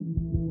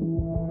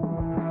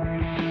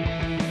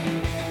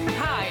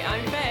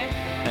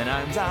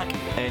I'm Zach,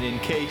 and in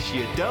case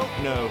you don't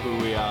know who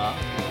we are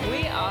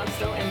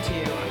Still Into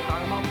You, a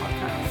Paramore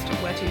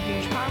podcast. We're two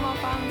huge Paramore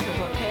fans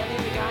who love Hayley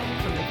and the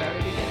gang from the very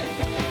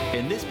beginning.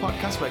 In this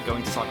podcast, we're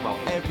going to talk about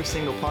every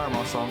single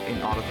Paramore song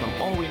in order from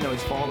All We Know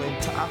Is Falling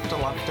to After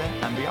Laughter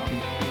and beyond.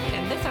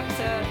 In this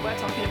episode, we're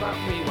talking about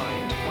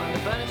Rewind, one of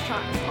the bonus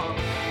tracks on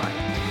Riot.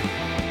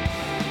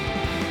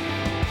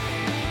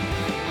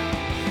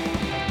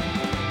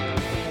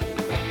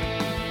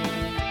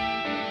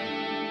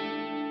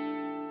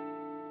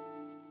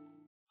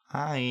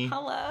 Hi.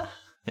 Hello.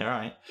 You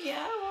alright?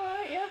 Yeah, I'm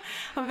alright, yeah.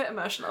 I'm a bit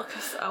emotional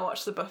because I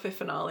watched the Buffy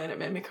finale and it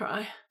made me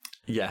cry.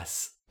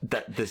 Yes.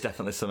 There's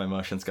definitely some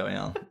emotions going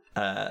on.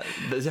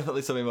 There's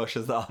definitely some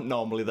emotions that aren't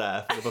normally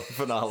there for the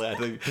finale, I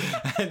think.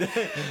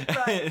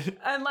 Right.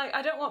 And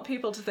I don't want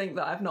people to think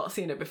that I've not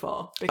seen it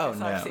before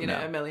because I've seen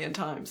it a million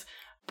times.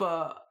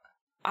 But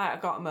I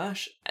got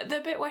emotional. The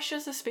bit where she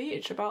does a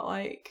speech about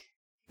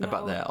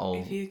about their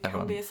all. If you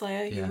can be a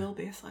slayer, you will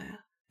be a slayer.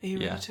 Are you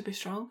ready to be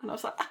strong? And I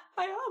was like,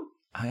 I am.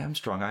 I am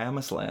strong. I am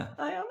a slayer.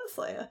 I am a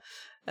slayer.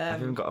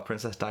 I've even got a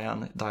Princess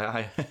Diane.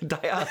 I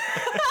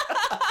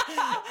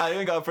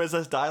even got a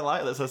Princess Di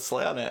light that says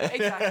slay on it.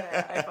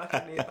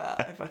 Exactly.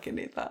 I fucking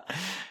need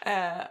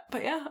that.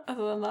 But yeah,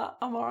 other than that,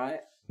 I'm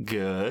alright.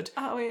 Good.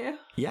 How are you?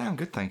 Yeah, I'm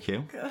good, thank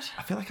you. Good.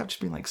 I feel like I've just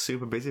been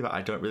super busy, but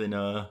I don't really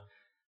know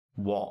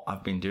what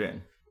I've been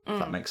doing. If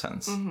that makes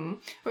sense. Mm-hmm.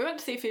 We went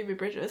to see Phoebe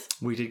Bridgers.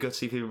 We did go to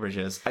see Phoebe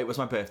Bridgers. It was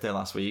my birthday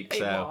last week,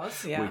 so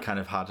we kind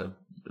of had a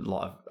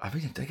lot of... I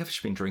think I've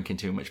just been drinking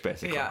too much,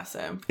 basically. Yeah,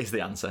 same. Is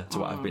the answer to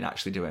what I've been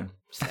actually doing.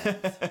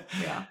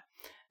 Yeah.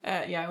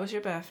 It was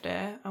your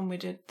birthday, and we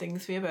did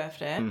things for your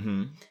birthday,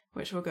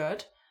 which were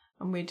good.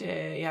 And we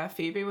did,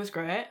 Phoebe was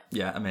great.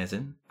 Yeah,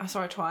 amazing. I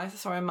saw her twice. I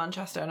saw her in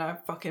Manchester, and I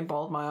fucking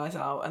bawled my eyes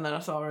out. And then I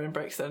saw her in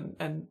Brixton,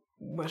 and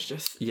was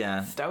just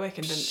stoic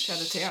and didn't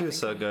shed a tear. She was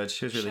so good.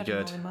 She was really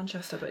good. In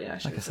Manchester, but yeah,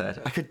 like I said,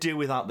 I could do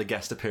without the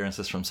guest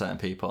appearances from certain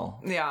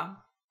people. Yeah.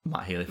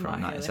 Matt Healy from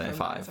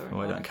 1975,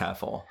 who I don't care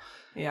for.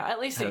 Yeah, at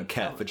least I don't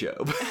care for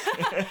Job.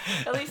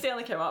 At least he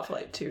only came out for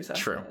 2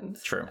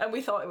 seconds. True. And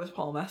we thought it was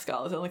Paul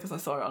Mescal. It's only because I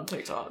saw it on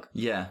TikTok.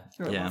 Yeah,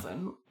 It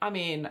wasn't. I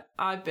mean,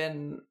 I've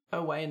been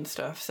away and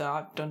stuff, so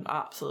I've done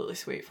absolutely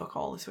sweet fuck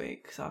all this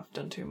week because I've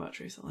done too much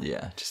recently.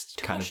 Yeah, just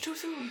too much too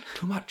soon.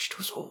 Too much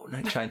too soon.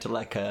 I'm trying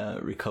to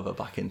recover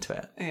back into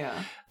it.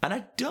 Yeah. And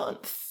I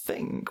don't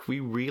think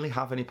we really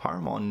have any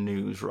Paramore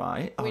news,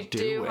 right? We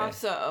do have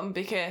some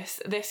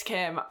because this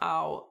came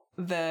out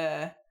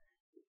the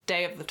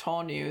day of the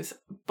tour news,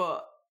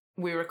 but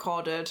we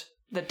recorded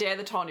the day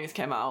the tour news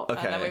came out, and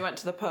then we went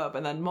to the pub,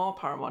 and then more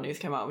Paramore news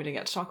came out. We didn't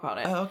get to talk about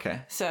it. Oh,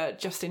 okay. So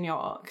Justin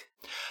York.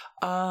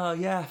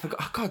 Yeah, I forgot.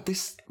 Oh God,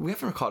 we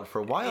haven't recorded for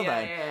a while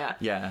then.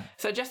 Yeah.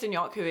 So Justin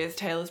York, who is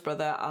Taylor's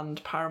brother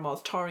and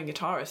Paramore's touring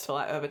guitarist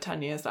for over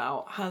 10 years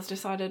now, has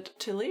decided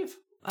to leave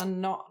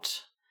and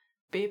not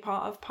be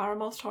part of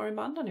Paramore's touring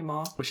band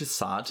anymore. Which is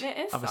sad. It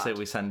is Obviously, sad.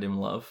 we send him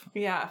love.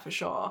 Yeah, for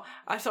sure.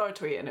 I saw a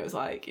tweet and it was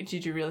like,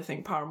 did you really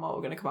think Paramore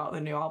were going to come out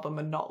with a new album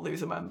and not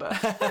lose a member?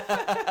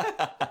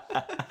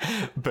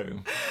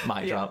 Boom.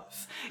 Mic drop.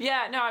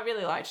 Yeah, no, I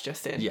really liked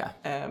Justin. Yeah.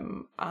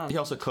 And he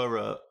also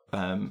co-wrote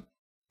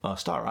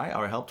Star, right?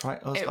 Or he helped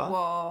write Star? It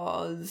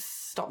was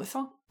Stop This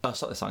Song. Oh,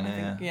 Stop This Song,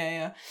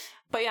 Yeah.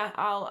 But yeah,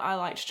 I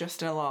liked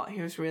Justin a lot.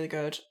 He was really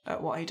good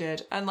at what he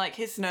did. And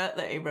his note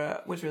that he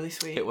wrote was really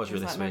sweet. It was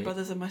really sweet. My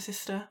brothers and my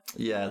sister.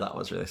 Yeah, that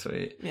was really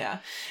sweet. Yeah.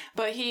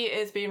 But he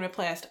is being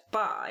replaced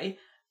by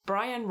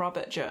Brian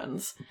Robert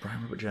Jones.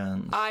 Brian Robert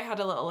Jones. I had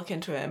a little look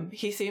into him.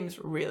 He seems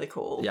really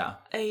cool. Yeah.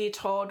 He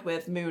toured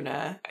with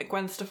Moona,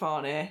 Gwen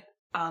Stefani,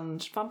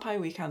 and Vampire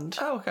Weekend.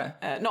 Oh, okay.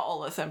 Not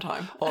all at the same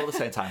time. All at the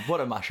same time.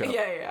 What a mashup.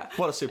 Yeah.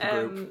 What a super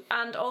group.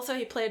 And also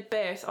he played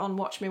bass on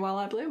Watch Me While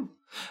I Bloom.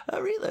 Oh,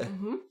 really?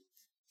 Mm-hmm.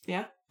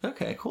 Yeah.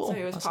 Okay, cool. So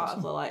he was part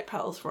of the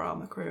Petals for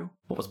Armour crew.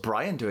 What was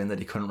Brian doing that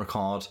he couldn't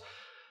record?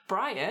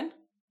 Brian?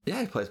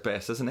 Yeah, he plays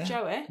bass, doesn't he?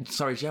 Joey?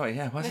 Sorry, Joey,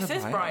 yeah. This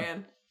is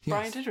Brian. Yes.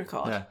 Brian did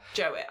record. Yeah.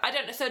 Joey. I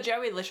don't know. So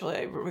Joey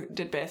literally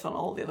did bass on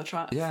all the other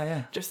tracks.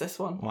 Yeah. Just this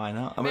one. Why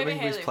not? I mean, maybe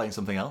he was playing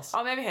something else.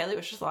 Or maybe Hayley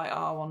was just like,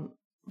 I want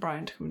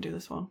Brian to come and do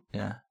this one.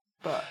 Yeah.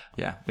 But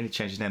yeah, we need to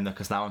change his name though,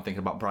 because now I'm thinking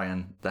about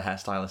Brian, the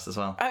hairstylist as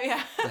well. Oh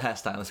yeah, the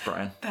hairstylist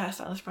Brian. The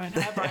hairstylist Brian.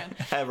 Hair Brian.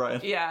 Hair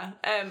Brian. Yeah.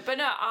 But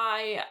no,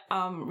 I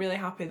am really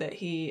happy that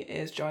he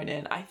is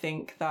joining. I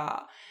think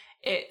that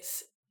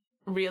it's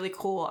really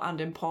cool and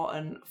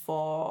important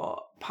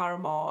for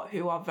Paramore,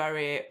 who are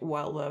very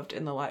well loved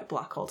in the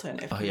black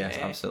alternative community. Oh yes,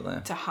 absolutely.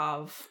 To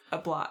have a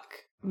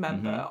black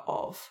member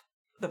of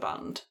the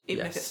band,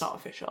 even if it's not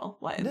official.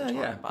 But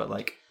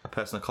a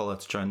person of colour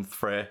to join the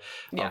fray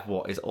of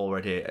what is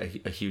already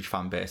a huge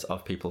fan base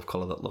of people of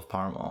colour that love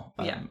Paramore.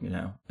 You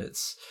know,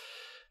 it's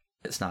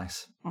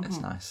nice. It's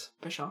nice.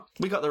 For sure.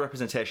 We got the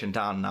representation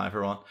down now,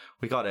 everyone.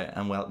 We got it,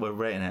 and we're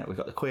rating it. We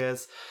got the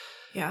queers,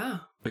 Yeah.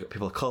 We got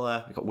people of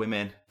colour, we got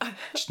women,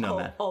 just no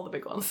men. All the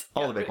big ones.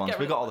 All the big ones.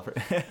 We got all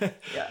the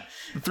yeah.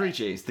 The 3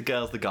 Gs, the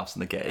girls, the goths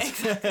and the gays.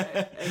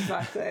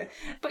 Exactly.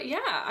 But yeah,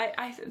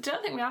 I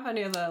don't think we have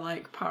any other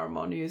like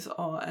Paramore news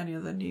or any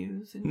other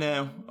news.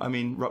 No, I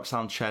mean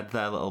Roxanne shared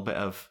their little bit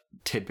of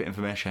tidbit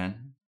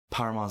information.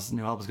 Paramore's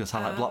new album's going to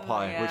sound like Block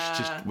Party, which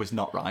just was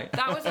not right.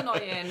 That was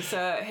annoying.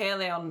 So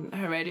Hayley on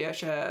her radio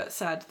show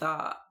said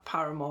that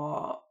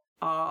Paramore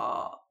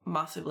are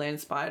massively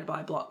inspired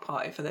by Block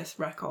Party for this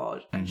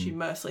record, and she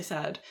mostly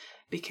said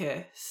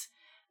because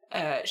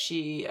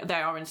they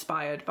are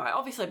inspired by,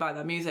 obviously by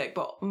their music,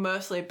 but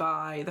mostly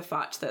by the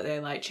fact that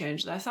they like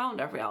change their sound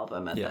every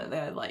album, and that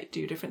they like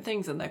do different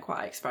things, and they're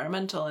quite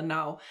experimental. And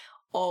now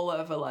all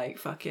over like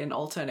fucking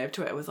alternative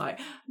Twitter was like,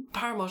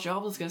 Paramore's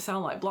album's gonna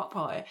sound like Block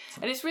Party.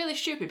 And it's really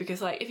stupid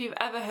because like if you've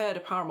ever heard a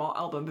Paramore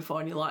album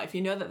before in your life,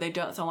 you know that they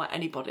don't sound like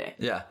anybody.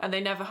 Yeah. And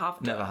they never have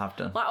done. Never have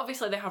done. Like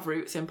obviously they have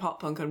roots in pop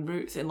punk and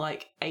roots in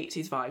like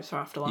 80s vibes for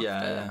After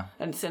Laughter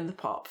and synth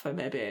pop for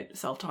maybe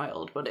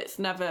self-titled, but it's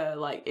never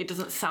like, it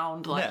doesn't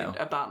sound like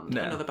a band,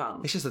 another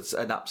band. It's just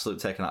an absolute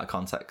taken out of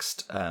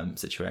context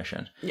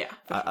situation. Yeah.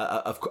 Like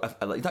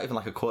not even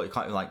like a quote. You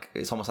can't even like.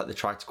 It's almost like they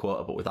tried to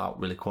quote it, but without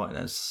really quoting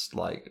us.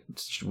 Like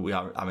we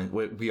are. I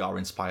mean, we are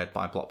inspired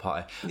by Block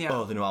Party. Yeah.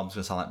 Oh, the new album's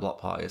gonna sound like Block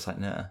Party. It's like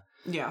no.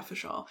 Yeah, for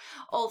sure.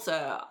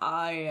 Also,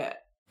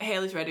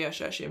 Hayley's radio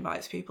show, she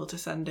invites people to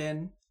send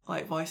in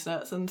like voice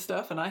notes and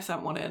stuff, and I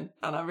sent one in,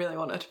 and I really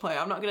wanted to play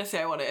it. I'm not gonna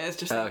say what it is,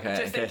 just in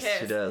case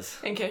she does.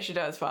 In case she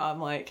does, but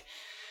I'm like,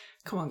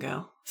 come on,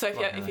 girl. So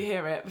if you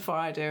hear it before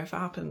I do, if it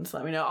happens,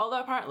 let me know.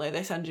 Although apparently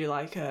they send you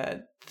like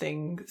a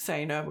thing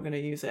saying, no, we're going to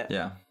use it.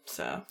 Yeah.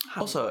 So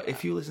also,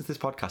 if you listen to this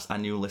podcast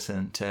and you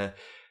listen to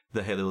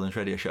the Hayley Williams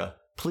radio show,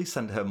 please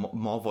send her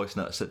more voice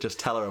notes that just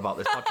tell her about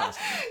this podcast.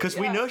 Because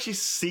we know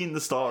she's seen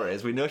the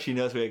stories. We know she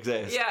knows we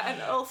exist. Yeah,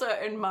 and also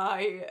in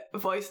my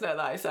voice note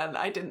that I sent,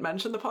 I didn't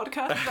mention the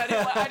podcast.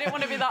 I didn't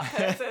want to be that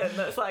person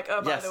that's like,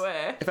 oh, by the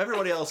way. If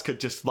everybody else could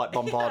just like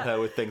bombard her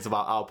with things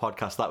about our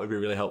podcast, that would be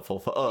really helpful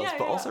for us,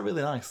 but also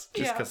really nice.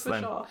 Just because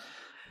then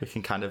we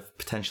can kind of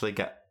potentially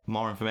get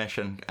more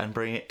information and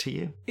bring it to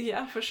you.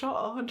 Yeah, for sure,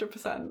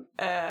 100%.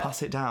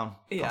 Pass it down.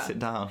 Pass it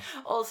down.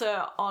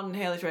 Also, on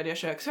Hayley's radio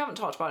show, because we haven't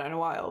talked about it in a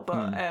while,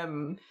 but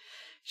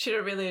she did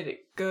a really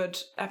good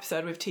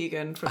episode with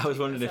Tegan. I was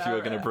wondering if you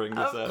were going to bring this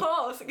up. Of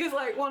course, because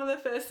like one of the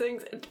first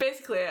things,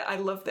 basically, I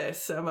love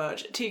this so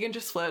much. Tegan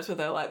just flirts with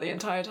her like the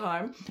entire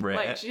time. Right.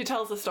 Like she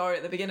tells the story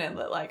at the beginning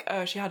that like,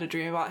 oh, she had a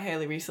dream about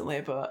Hayley recently,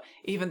 but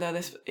even though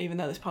this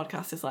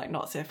podcast is like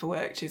not safe for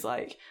work, she's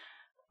like,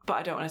 but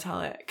I don't want to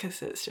tell it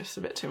because it's just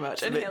a bit too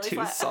much. It's a bit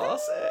too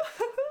saucy.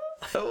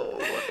 Oh,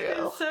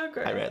 it's so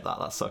great. I rate that.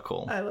 That's so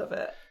cool. I love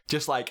it.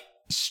 Just like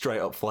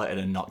straight up flirting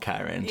and not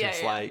caring.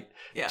 Just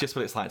just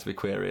what it's like to be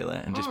queer, really,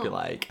 and just be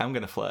like, I'm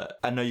gonna flirt.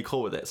 I know you're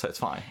cool with it, so it's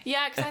fine.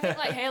 Yeah, because I think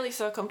like Hayley's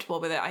so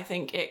comfortable with it. I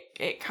think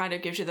it kind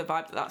of gives you the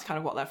vibe that that's kind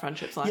of what their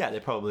friendship's like. Yeah, they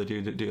probably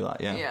do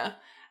that. Yeah. Yeah.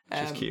 Which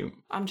is cute.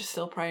 I'm just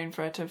still praying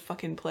for her to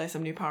fucking play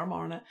some new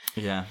Paramore on it.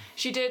 Yeah.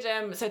 She did,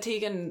 so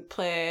Tegan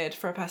played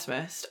For a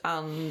Pessimist,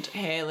 and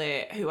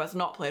Hayley, who has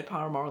not played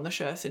Paramore on the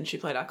show since she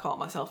played I Caught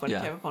Myself when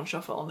it came up on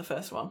Shuffle on the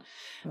first one,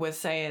 was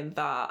saying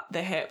that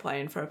they hate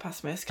playing For a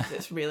Pessimist because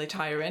it's really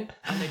tiring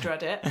and they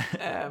dread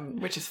it,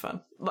 which is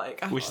fun.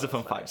 Which is a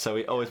fun fact. So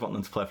we always want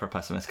them to play For a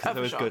Pessimist because it's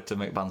always good to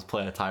make bands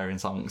play tiring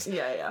songs.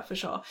 Yeah, for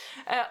sure.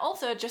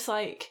 Also, just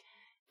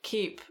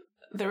keep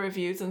the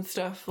reviews and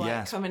stuff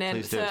coming in.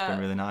 Please do. It's been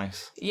really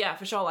nice. Yeah,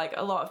 for sure. Like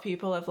a lot of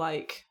people have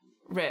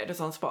rated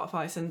us on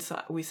Spotify since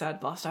we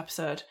said last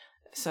episode.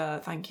 So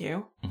thank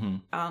you. Mm-hmm.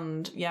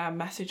 And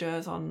message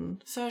us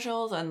on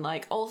socials, and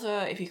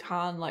also if you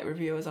can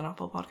review us on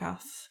Apple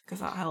Podcasts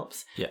because that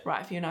helps. Yeah.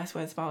 Write a few nice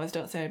words about us.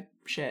 Don't say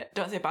shit.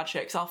 Don't say bad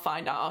shit because I'll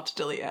find out how to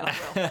delete it. And I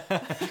will.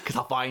 Because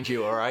I'll find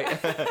you, all right?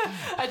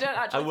 I don't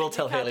actually. I will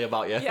tell Hayley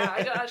about you. Yeah,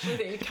 I don't actually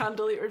think you can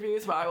delete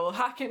reviews, but I will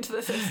hack into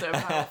the system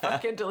and I'll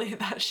fucking delete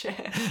that shit.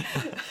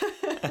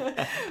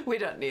 We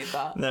don't need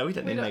that. No, we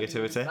don't need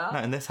negativity.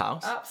 Not in this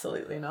house.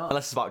 Absolutely not.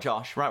 Unless it's about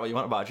Josh. Write what you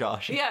want about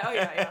Josh.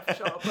 Yeah, for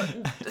sure.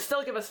 But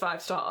still give us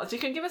 5 stars. You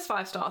can give us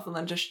 5 stars and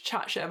then just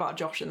chat shit about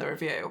Josh in the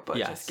review, but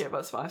just give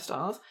us 5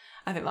 stars.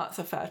 I think that's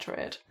a fair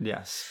trade.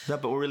 Yes. No,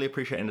 but we're really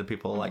appreciating the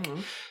people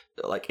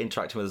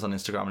interacting with us on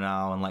Instagram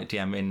now and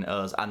DMing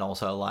us, and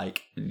also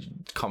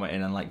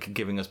commenting and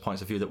giving us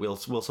points of view that we'll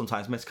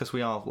sometimes miss because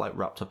we are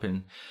wrapped up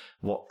in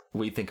what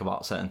we think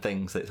about certain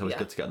things. It's always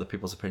good to get other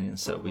people's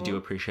opinions. So we do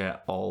appreciate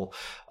all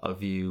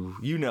of you.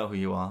 You know who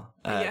you are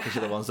because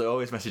you're the ones that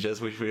always message us,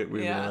 which we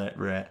really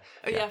rate.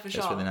 Yeah, for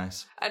sure. It's really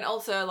nice. And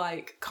also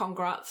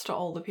congrats to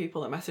all the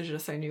people that messaged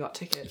us saying you got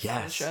tickets.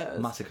 Yes, shows.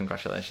 Massive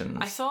congratulations.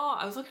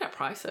 I was looking at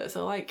prices.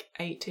 They're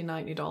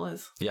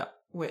 $80-$90. Yeah.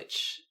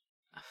 Which,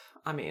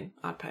 I mean,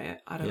 I'd pay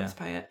it. I'd always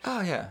pay it.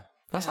 Oh yeah,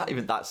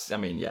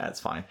 it's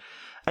fine.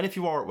 And if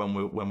you wore it when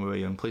we were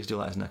young, please do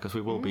let us know because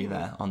we will be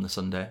there on the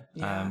Sunday.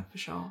 Yeah, for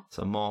sure.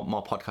 So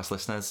more podcast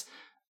listeners.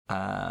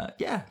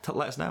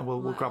 let us know.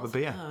 We'll grab a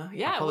beer.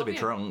 Yeah, I'll probably be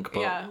drunk, but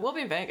yeah, we'll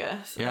be in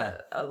Vegas. Yeah.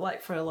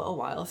 Like for a little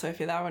while. So if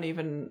you're there on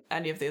even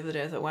any of the other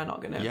days that we're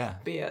not going to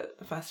be at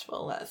the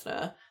festival, let us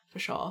know for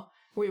sure.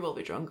 We will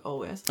be drunk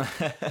always.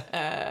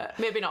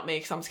 Maybe not me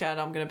because I'm scared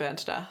I'm going to burn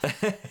to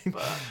death.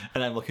 But...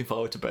 and I'm looking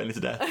forward to burning to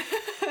death.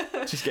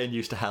 Just getting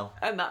used to hell.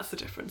 And that's the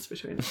difference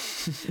between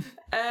us.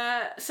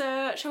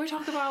 So, shall we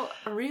talk about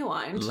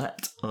Rewind?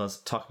 Let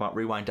us talk about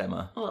Rewind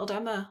demo. A little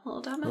demo. A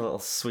little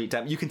sweet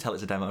demo. You can tell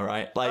it's a demo,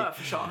 right? Like,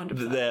 for sure,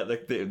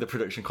 100%. The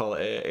production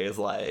quality is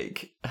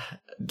like,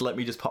 let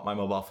me just pop my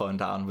mobile phone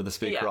down with the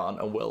speaker on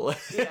and we'll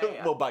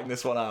bang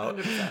this one out.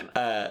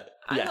 100%.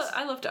 Yes.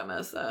 I love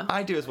demos though.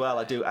 I do as well.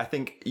 I do. I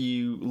think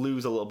you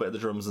lose a little bit of the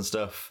drums and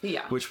stuff.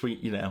 Yeah. Which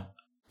we,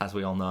 as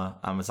we all know,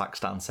 I'm a Zach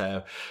stan,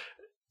 so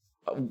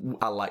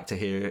I like to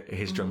hear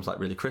his drums like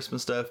really crisp and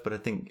stuff. But I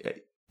think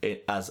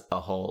it as a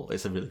whole,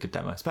 it's a really good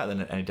demo. It's better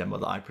than any demo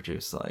that I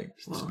produce. Like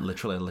it's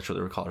literally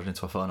recorded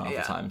into a phone half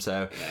the time.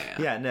 So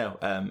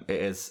it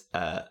is.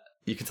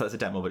 You can tell it's a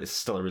demo, but it's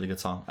still a really good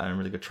song and a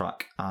really good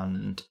track.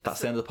 And that's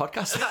the end of the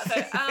podcast. That's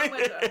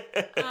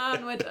it.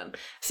 And we're done.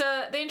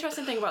 So the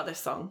interesting thing about this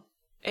song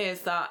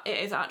is that it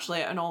is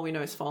actually an All We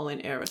Know Is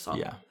Falling era song.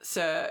 Yeah.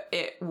 So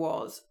it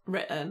was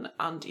written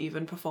and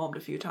even performed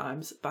a few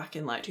times back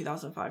in like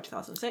 2005,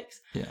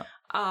 2006. Yeah.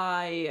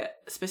 I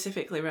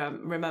specifically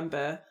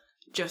remember,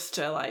 just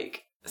to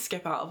like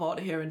skip out of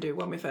order here and do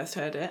when we first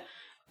heard it,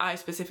 I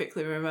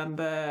specifically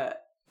remember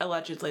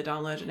allegedly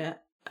downloading it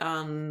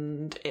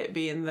and it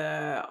being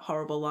the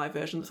horrible live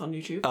version that's on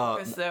YouTube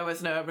because there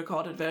was no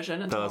recorded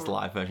version. Those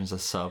live versions are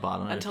so bad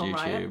on YouTube.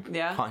 Riot,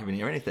 yeah. Can't even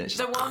hear anything. It's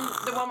the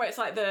one where it's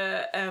like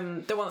the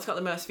one that's got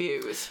the most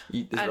views.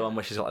 There's the one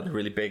where she's got like the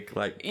really big,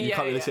 like you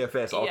can't really see her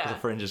face, all because the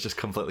fringe is just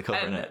completely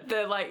covering it.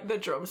 The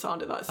drum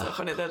sounded like stuff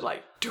and they're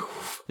like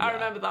doof. I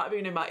remember that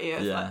being in my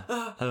ears. Yeah.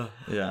 Like,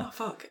 oh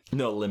fuck.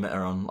 No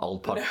limiter on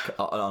old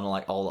on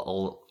like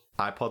all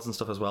iPods and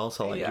stuff as well,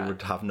 so like you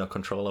would have no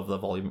control over the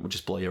volume. It would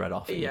just blow your head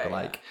off. And you'd be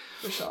like,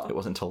 for sure. It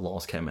wasn't until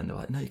Laws came in, they were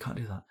like, no, you can't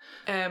do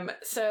that.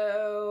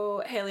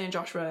 So Hayley and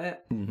Josh wrote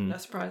it, no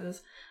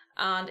surprises.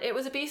 And it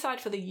was a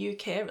B-side for the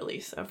UK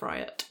release of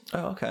Riot.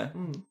 Oh, okay.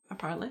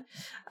 Apparently.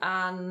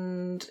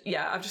 And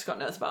yeah, I've just got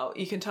notes about,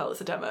 you can tell it's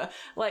a demo.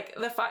 Like,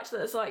 the fact that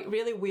there's like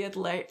really weird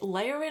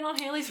layering on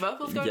Hayley's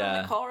vocals going on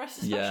in the chorus,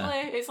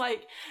 especially. It's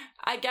like,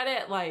 I get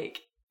it,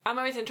 like, I'm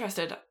always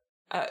interested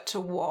to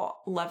what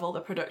level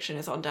the production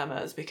is on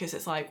demos, because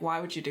it's like, why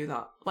would you do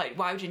that? Like,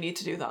 why would you need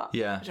to do that?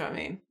 Yeah. Do you know what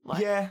I mean?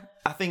 Like, yeah,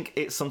 I think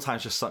it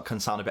sometimes just can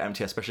sound a bit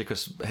empty, especially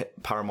because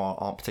Paramore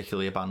aren't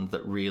particularly a band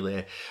that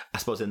really, I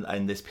suppose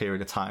in this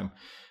period of time,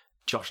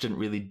 Josh didn't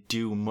really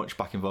do much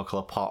backing vocal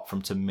apart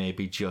from to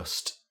maybe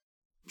just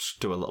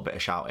do a little bit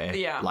of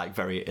shouting, like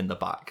very in the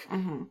back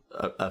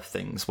of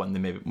things when they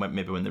maybe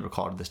when they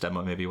recorded this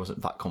demo, maybe he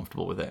wasn't that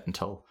comfortable with it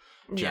until,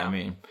 do you know what I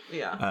mean?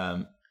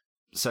 Yeah.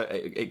 So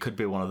it could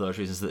be one of those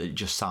reasons that it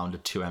just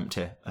sounded too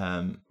empty,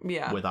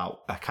 without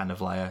a kind of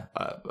layer,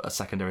 a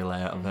secondary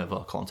layer of her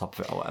vocal on top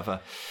of it or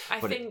whatever.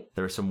 I think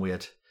there are some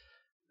weird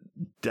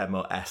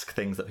demo-esque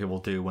things that people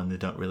do when they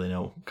don't really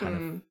know.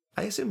 Of,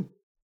 I assume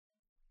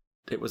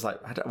it was like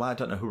I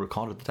don't know who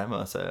recorded the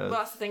demo. So well,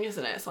 that's the thing,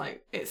 isn't it? It's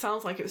like it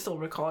sounds like it was still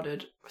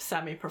recorded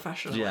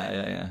semi-professionally.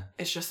 Yeah.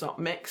 It's just not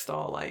mixed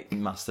or like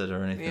mastered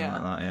or anything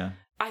like that. Yeah.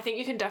 I think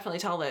you can definitely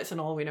tell that it's an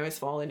All We Know Is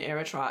Falling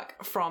era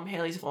track from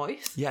Hayley's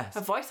voice. Yes.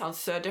 Her voice sounds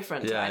so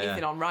different to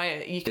anything on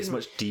Riot. It's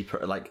much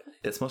deeper, like,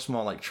 it's much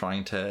more like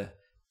trying to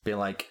be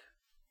like,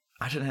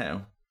 I don't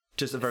know,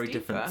 just a very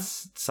different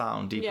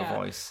sound, deeper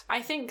voice.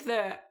 I think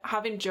that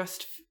having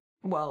just,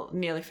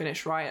 nearly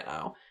finished Riot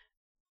now,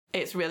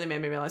 it's really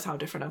made me realise how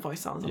different her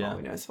voice sounds on All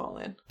We Know Is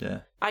Falling.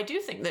 Yeah. I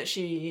do think that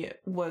she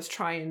was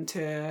trying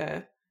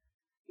to,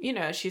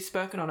 she's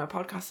spoken on her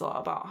podcast a lot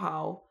about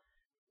how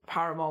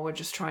Paramore were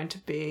just trying to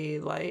be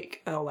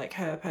like,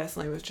 her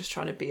personally was just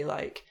trying to be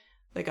like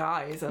the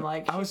guys, and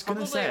like I was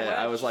gonna say it.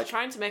 I was like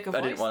trying to make a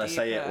voice. I didn't want to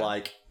say it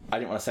like I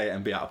didn't want to say it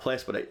and be out of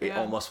place, but it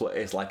almost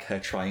is like her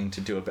trying to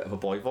do a bit of a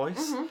boy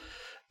voice,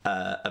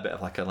 a bit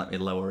of like a let me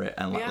lower it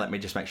and let me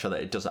just make sure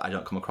that I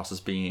don't come across as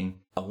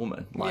being a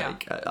woman,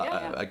 like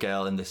a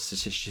girl in this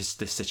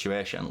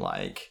situation,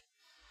 like.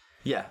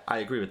 Yeah, I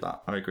agree with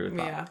that.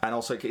 Yeah. And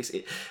also,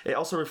 it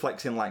also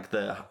reflects in like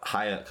the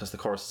higher, because the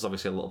chorus is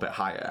obviously a little bit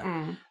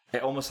higher.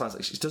 It almost sounds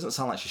like, it doesn't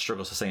sound like she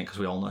struggles to sing it, because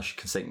we all know she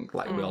can sing,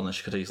 like we all know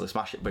she could easily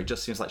smash it, but it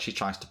just seems like she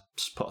tries to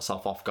put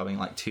herself off going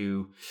like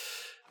too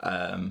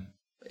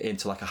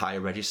into like a higher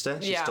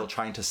register. She's still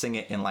trying to sing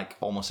it in like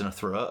almost in a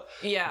throat,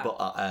 but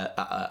at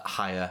a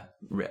higher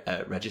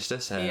register.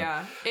 So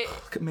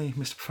look at me,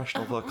 Mr.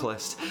 Professional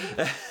Vocalist.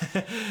 But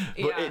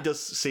it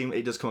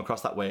does come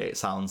across that way.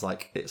 It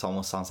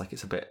almost sounds like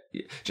it's a bit. Do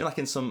you know, like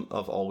in some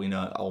of All We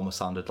Know, it almost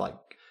sounded like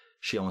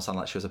she was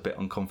a bit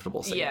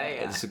uncomfortable singing.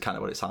 Yeah. This is kind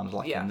of what it sounded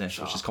like in this,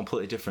 which is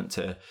completely different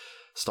to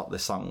Stop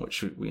This Song,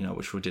 which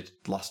we did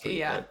last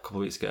week, a couple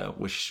of weeks ago,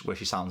 where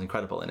she sounds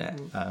incredible in it.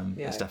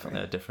 It's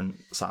definitely a different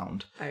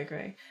sound. I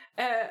agree.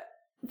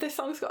 This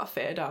song's got a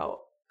fade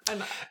out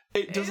And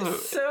It doesn't.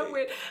 it's so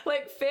weird.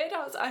 Like, fade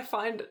outs I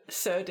find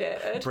so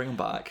dated. Bring them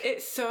back.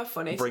 It's so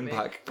funny Bring to me.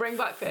 back- Bring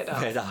back fade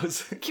outs. Fade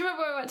outs. Can you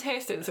remember when we went to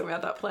Hastings and we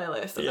had that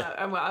playlist? And, Yeah.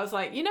 I was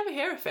like, you never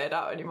hear a fade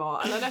out anymore.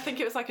 And then I think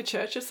it was like a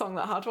Churches song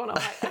that had one. I'm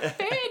like, a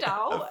fade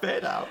out? A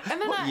fade out. And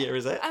then What year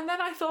is it? And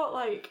then I thought,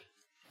 like,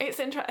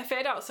 a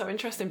fade out's so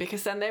interesting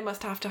because then they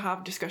must have to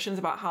have discussions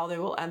about how they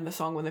will end the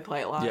song when they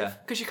play it live. Yeah.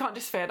 Because you can't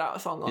just fade out a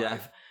song live. Yeah.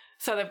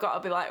 So they've got to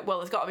be like, well,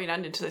 there's got to be an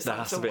ending to this There song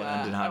has to be an somewhere.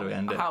 ending. How do we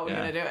end it? How are we Yeah.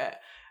 going to do it?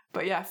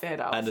 But yeah, fade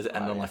out. And does it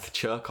end on like a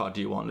choke, or do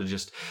you want to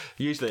just?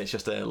 Usually, it's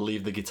just to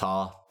leave the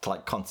guitar to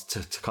like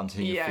to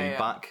continue your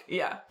feedback,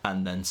 Yeah.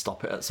 and then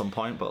stop it at some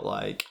point. But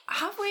like,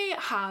 Have we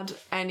had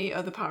any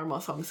other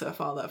Paramore songs so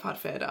far that have had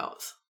fade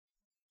outs?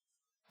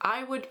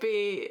 I would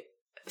be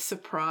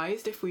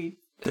surprised if we.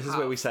 this is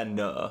where we say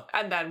no,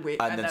 And then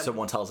and then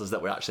someone tells us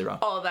that we're actually wrong.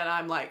 Oh, then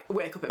I'm like,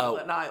 wake up in the middle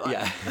at night. Like,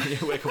 Yeah,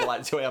 you wake up at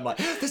like 2 a.m. like,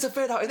 there's a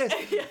fade out in this.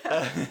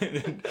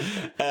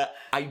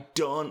 I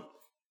don't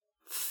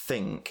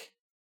think.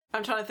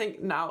 I'm trying to think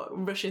now,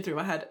 rushing through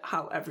my head,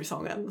 how every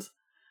song ends.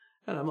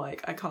 And I'm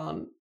like, I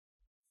can't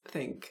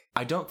think.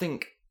 I don't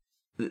think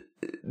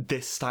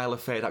this style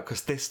of fade out,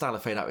 because this style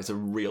of fade out is a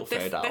real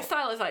fade out. This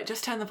style is like,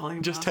 just turn the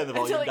volume Just down. turn the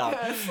volume Until it down.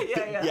 goes.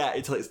 Yeah.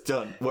 Until it's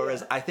done.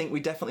 Whereas I think we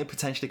definitely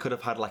potentially could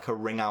have had like a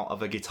ring out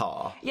of a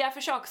guitar. Yeah, for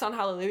sure, because on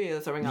Hallelujah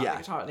there's a ring out of the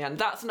guitar at the end.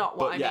 That's not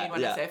what But I mean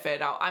when I say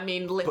fade out. I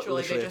mean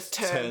literally they just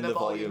turn the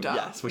volume down.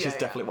 Yes, which is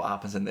definitely what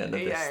happens in the end of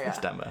this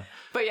demo.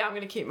 But yeah, I'm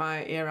going to keep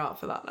my ear out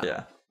for that now.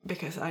 Yeah.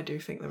 Because I do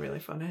think they're really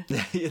funny.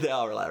 They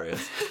are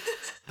hilarious.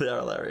 They are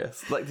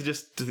hilarious. Like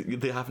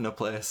they have no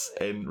place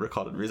in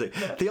recorded music.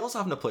 They also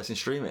have no place in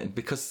streaming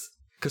because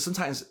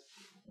sometimes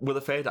with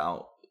a fade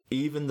out,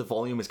 even the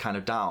volume is kind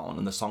of down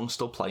and the song's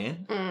still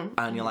playing,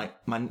 and you're like,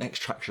 my next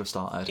track should have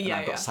started, and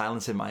I've got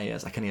silence in my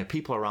ears. I can hear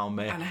people around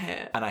me, and I hate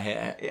it. And I hate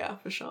it. Yeah,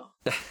 for sure.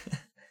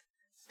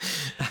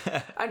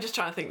 I'm just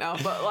trying to think now,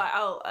 but like,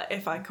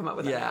 if I come up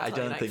with it, I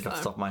don't think off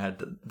the top of my head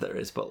that there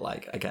is, but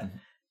like again,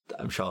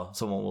 I'm sure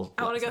someone will.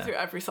 I want to go through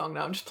every song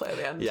now and just play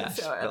the end. Yeah,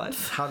 see how it ends. like,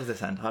 how does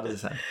this end? How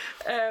does this end?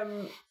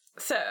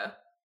 So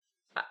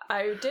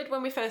I did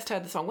when we first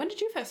heard the song. When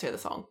did you first hear the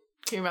song?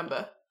 Can you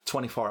remember?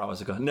 24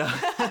 hours ago. No.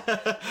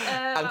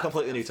 I'm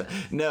completely new to it.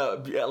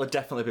 No, it'll have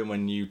definitely been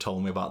when you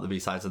told me about the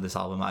B-sides of this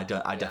album. I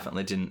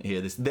definitely didn't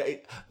hear this.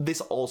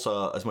 This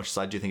also, as much as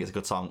I do think it's a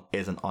good song,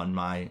 isn't on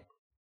my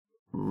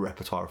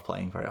repertoire of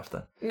playing very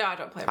often. No, I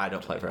don't play it. I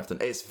don't play it very often.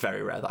 It's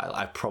very rare that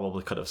I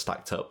probably could have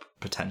stacked up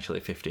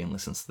potentially 15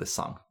 listens to this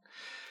song.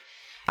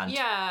 And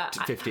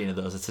 15 of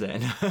those are today.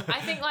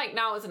 I think like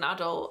now as an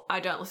adult, I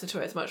don't listen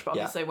to it as much, but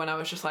obviously when I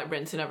was just like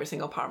rinsing every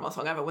single Paramore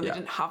song ever, when they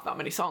didn't have that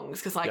many songs,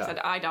 because like I said,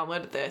 I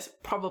downloaded this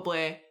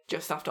probably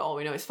just after All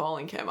We Know Is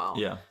Falling came out.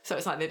 Yeah. So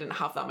it's like they didn't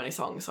have that many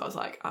songs, so I was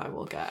like, I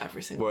will get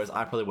every single Whereas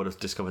I probably would have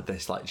discovered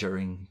this like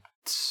during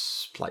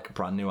like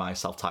brand new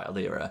self-titled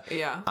era.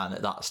 Yeah. And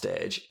at that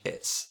stage,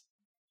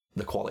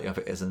 the quality of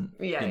it isn't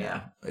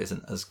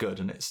isn't as good,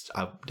 and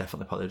I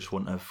definitely probably just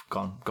wouldn't have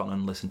gone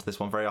and listened to this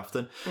one very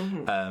often.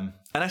 And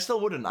I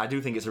still wouldn't. I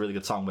do think it's a really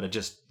good song, but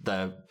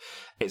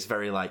it's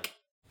very like,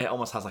 it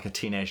almost has like a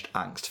teenage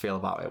angst feel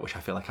about it, which I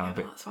feel like I'm a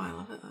bit. That's why I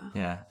love it though.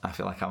 Yeah, I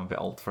feel like I'm a bit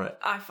old for it.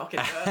 I fucking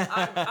do it.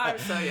 I'm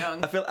so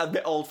young. I feel a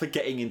bit old for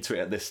getting into it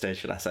at this stage,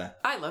 should I say?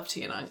 I love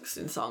teen angst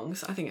in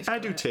songs. I think it's. I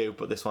do too,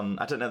 but this one,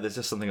 I don't know. There's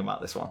just something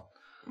about this one.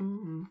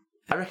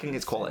 I reckon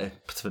it's quality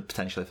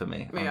potentially for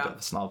me. I'm a bit of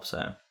a snob,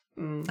 so.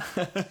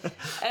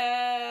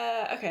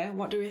 Okay,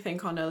 what do we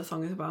think our know the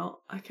song is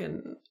about?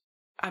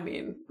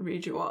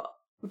 Read you what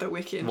the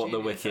Wiki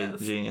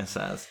Genius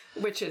says.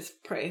 Which is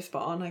pretty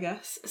spot on, I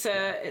guess. So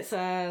it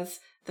says,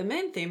 the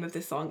main theme of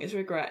this song is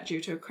regret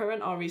due to a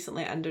current or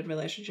recently ended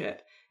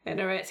relationship. It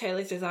narrates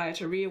Hayley's desire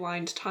to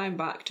rewind time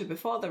back to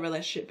before the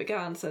relationship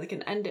began so they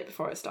can end it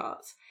before it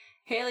starts.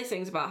 Hayley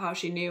sings about how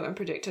she knew and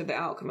predicted the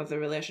outcome of the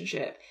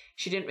relationship.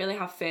 She didn't really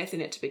have faith in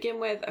it to begin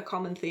with, a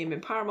common theme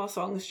in Paramore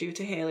songs due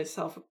to Hayley's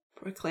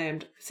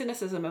self-proclaimed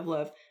cynicism of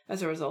love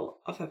as a result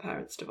of her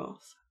parents'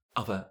 divorce.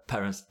 I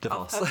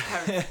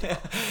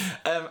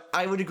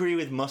would agree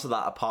with most of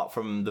that, apart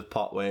from the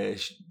part where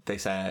they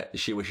say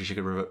she wishes she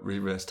could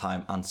reverse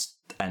time and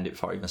end it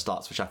before it even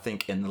starts, which I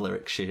think in the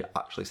lyrics she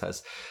actually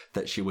says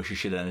that she wishes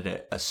she'd ended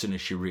it as soon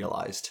as she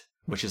realised,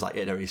 which is like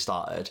it already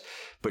started.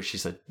 But she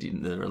said,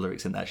 there are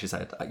lyrics in there, she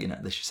said,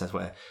 she says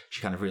where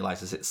she kind of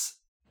realises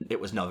it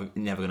was never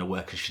going to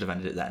work and she should have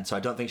ended it then. So I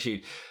don't think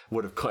she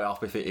would have cut it off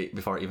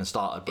before it even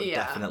started, but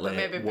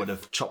definitely would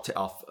have chopped it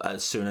off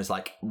as soon as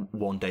like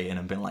one day in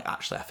and been like,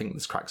 actually, I think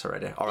this cracks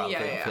already, or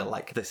I feel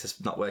like this is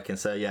not working.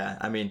 So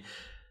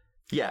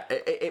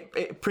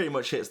it pretty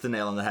much hits the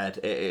nail on the head.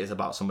 It is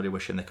about somebody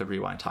wishing they could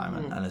rewind time,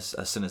 and as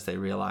soon as they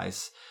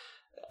realise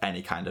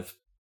any kind of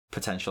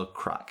potential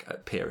crack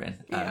appearing,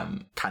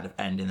 kind of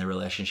ending the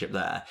relationship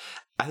there.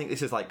 I think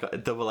this is like a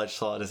double-edged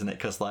sword, isn't it?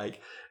 Because like,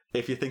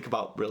 if you think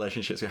about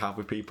relationships you have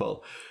with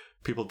people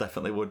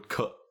definitely would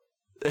cut.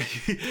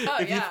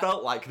 You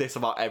felt like this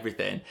about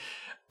everything,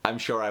 I'm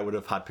sure I would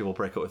have had people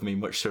break up with me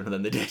much sooner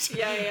than they did.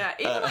 Yeah.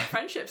 Even like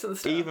friendships and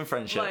stuff. Even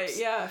friendships. Like,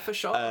 yeah, for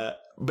sure.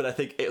 But I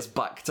think it's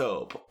backed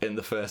up in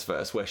the first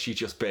verse where she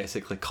just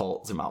basically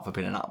calls him out for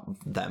being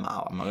them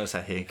out. I'm not going to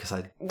say he because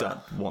I don't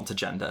want to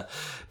gender.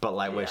 But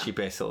like where she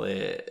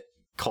basically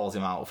calls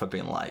him out for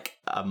being like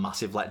a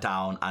massive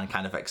letdown and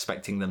kind of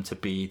expecting them to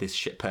be this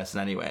shit person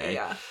anyway.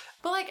 Yeah.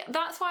 But like,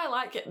 that's why I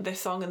like this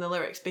song and the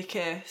lyrics,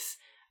 because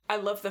I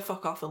love the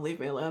fuck off and leave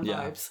me alone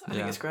vibes. I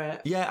think it's great.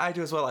 Yeah, I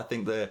do as well. I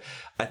think the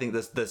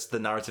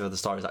narrative of the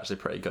story is actually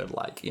pretty good.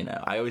 Like, you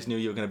know, I always knew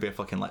you were going to be a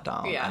fucking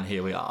letdown, and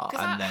here we are.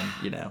 And then,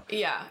 you know.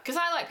 Yeah, because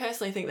I like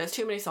personally think there's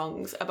too many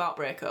songs about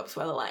breakups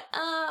where they're like,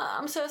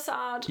 I'm so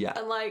sad. Yeah.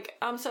 And like,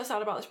 I'm so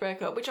sad about this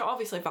breakup, which are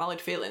obviously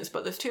valid feelings,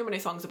 but there's too many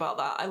songs about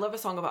that. I love a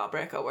song about a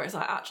breakup where it's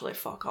like, actually,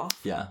 fuck off.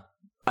 Yeah.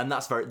 And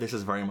this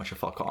is very much a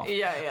fuck off.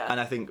 Yeah.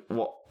 And I think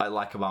what I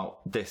like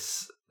about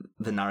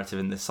the narrative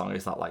in this song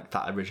is that like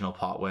that original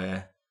part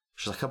where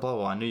she's like, oh, blah,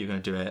 blah, blah, I knew you were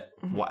going to do it,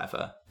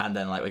 whatever. And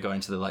then like we go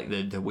into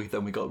then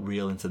we got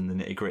real into the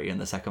nitty gritty in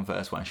the second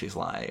verse when she's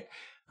like,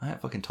 I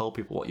haven't fucking told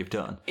people what you've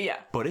done. Yeah.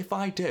 But if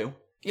I do,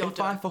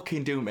 I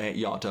fucking do, mate,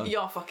 you're done.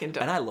 You're fucking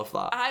done. And I love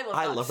that.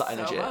 I love that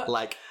energy. So much.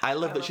 Like, I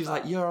love that she's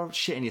like, you're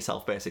shitting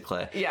yourself,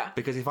 basically. Yeah.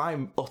 Because if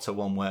I utter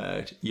one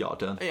word, you're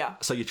done. Yeah.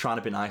 So you're trying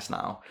to be nice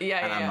now.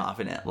 Yeah, and I'm not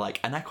having it.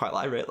 Like, and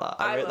I rate that.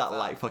 I rate that,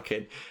 like,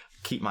 fucking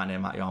keep my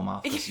name out your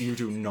mouth, because you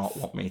do not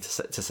want me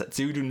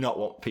you do not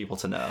want people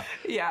to know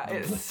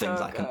the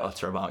things I can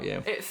utter about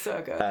you. It's so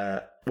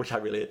good. Which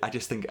I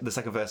just think the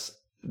second verse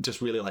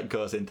just really like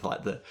goes into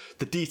like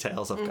the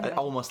details of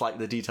almost like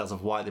the details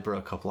of why they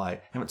broke up. Like,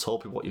 I haven't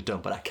told people what you've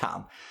done, but I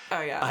can.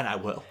 Oh yeah. And I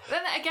will.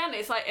 Then again,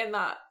 it's like in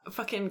that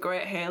fucking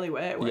Great Haley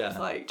way where it's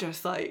like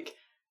just like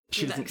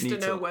she doesn't next need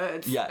to no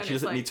words. Yeah, she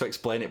doesn't need to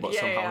explain it, but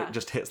somehow it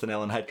just hits the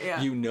nail on the head.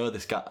 Yeah. You know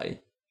this guy,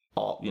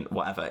 or you know,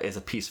 whatever, is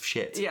a piece of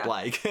shit. Yeah.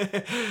 Like,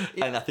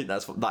 and I think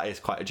that is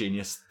quite a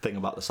genius thing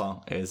about the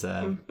song is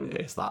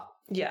that.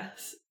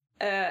 Yes.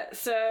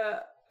 So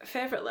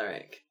favourite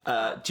lyric? Do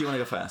you want to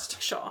go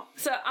first? Sure.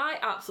 So I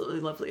absolutely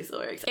love these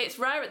lyrics. It's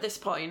rare at this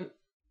point.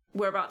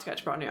 We're about to get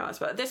to Brand New Eyes,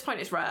 but at this point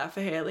it's rare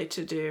for Hayley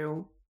to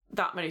do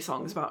that many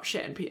songs about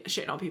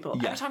shitting on people.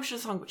 Yeah. Every time she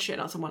does a song about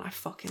shitting on someone, I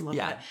fucking love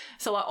Yeah. it.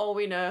 So like, All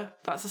We Know,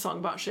 that's a song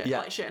about shit,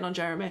 like shitting on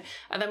Jeremy.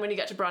 And then when you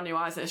get to Brand New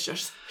Eyes, it's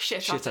just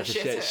shit after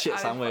shit. Shit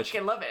sandwich. I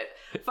fucking love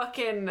it.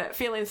 Fucking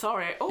feeling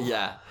sorry. Oh.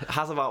 Yeah.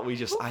 How's about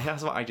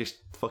I just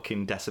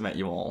fucking decimate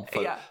you all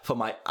for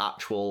my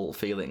actual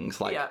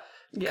feelings. Like,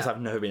 because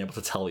I've never been able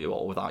to tell you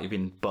all without you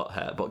being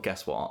butthurt. But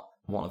guess what?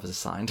 One of us is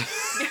signed.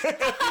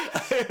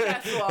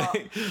 Guess what?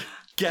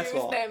 Guess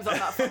Whose what? name's on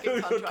that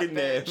fucking contract,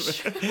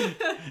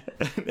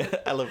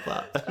 bitch. I love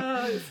that.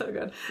 Oh, it's so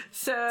good.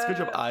 So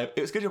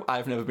it's a good job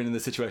I've never been in the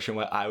situation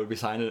where I would be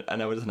signed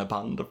and I was in a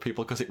band of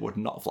people, because it would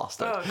not have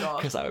lasted. Oh god.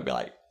 Because I would be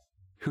like,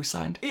 who's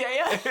signed?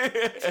 Yeah.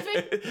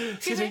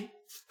 Excuse me.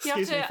 You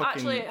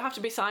have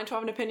to be signed to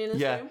have an opinion in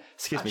this room.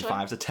 Excuse me,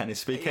 5 to 10 is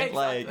speaking.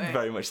 Exactly. Like,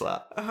 very much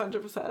that.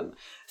 100%.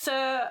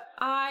 So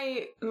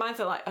mine's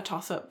are like a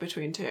toss up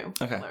between two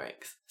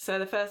lyrics. So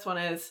the first one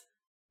is,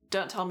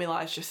 don't tell me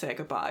lies, just say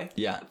goodbye.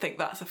 Yeah. I think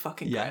that's a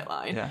fucking great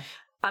line. Yeah.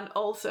 And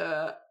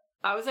also,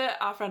 I was at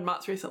our friend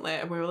Matt's recently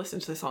and we were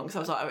listening to the song, so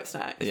I was like, oh, it's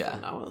next. Yeah.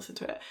 And I want to listen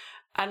to it.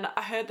 And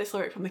I heard this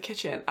lyric from the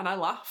kitchen and I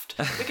laughed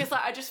because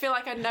like I just feel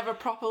like I'd never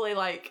properly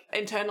like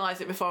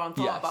internalized it before and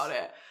thought about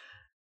it.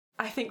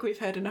 I think we've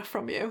heard enough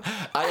from you.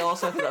 I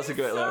also think that's a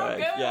great So lyric.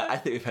 good. Yeah, I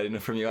think we've heard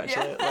enough from you,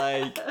 actually.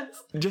 Like,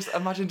 just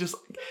imagine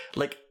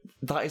like,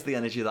 that is the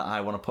energy that I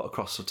want to put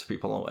across to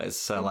people always.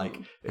 So, like,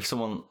 if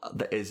someone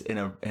that is in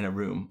a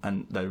room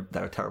and they're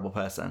a terrible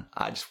person,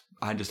 I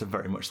just am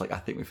very much like, I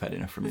think we've heard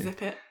enough from you.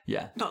 Zip it.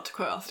 Yeah. Not to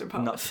quote Austin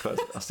Powers. Not to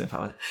quote Austin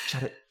Powers.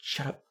 Shut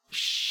up.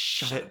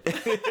 Shut it.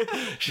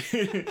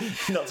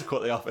 Not to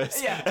quote The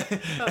Office. Yeah.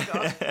 Oh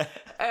god.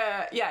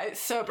 Yeah, it's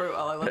so brutal.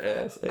 I love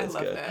it. I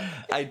love it.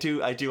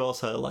 I do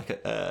also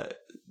like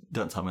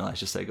don't tell me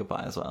lies, just say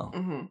goodbye as well.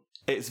 Mm-hmm.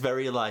 It's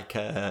very like,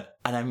 and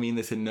I mean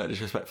this in no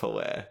disrespectful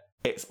way,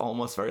 it's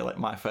almost very like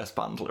my first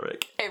band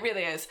lyric. It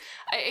really is.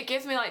 It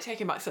gives me like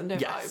Taking Back Sunday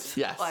vibes.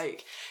 Yes.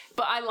 Like,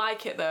 but I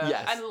like it though.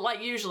 Yes. And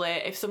like usually,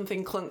 if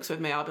something clunks with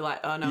me, I'll be like,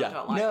 oh no, I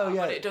don't like that.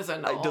 Yeah. But it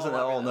doesn't. It doesn't at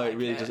all. No, it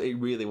really like does. It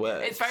really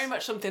works. It's very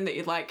much something that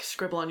you'd like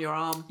scribble on your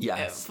arm.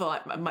 Yes. For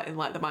like in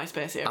like the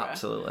MySpace era.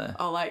 Absolutely.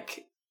 Or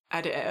like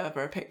edit it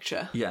over a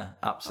picture. Yeah,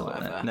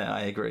 absolutely. No,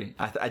 I agree.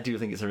 I do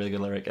think it's a really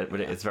good lyric,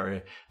 but it is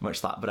very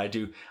much that. But I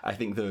think I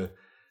think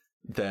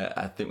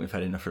we've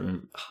had enough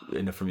from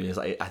you. Is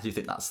I do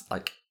think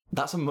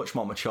that's a much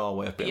more mature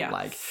way of being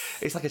like,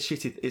 it's like a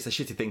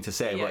shitty thing to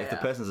say, but if the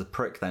person's a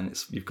prick, then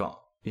you've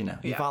got,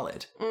 you're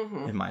valid,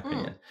 in my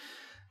opinion.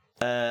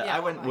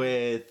 I went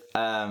with,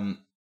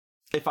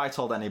 if I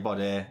told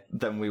anybody,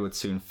 then we would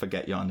soon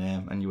forget your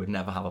name and you would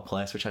never have a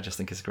place, which I just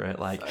think is great.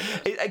 Like,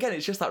 again,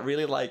 it's just that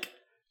really like,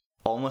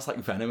 almost like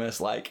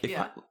venomous, like,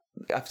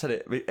 I've said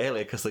it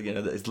earlier because, like,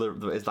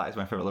 that is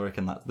my favourite lyric,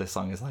 and that this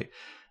song is like,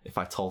 if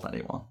I told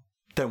anyone,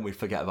 then we'd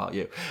forget about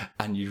you,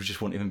 and you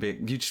just wouldn't even be.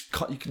 You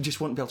just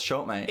wouldn't be able to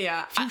show up, mate.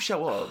 Yeah, if you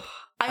show up,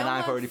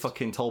 I've already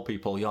fucking told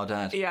people you're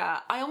dead.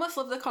 Yeah, I almost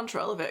love the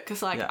control of it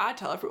because, like, Yeah. I'd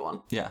tell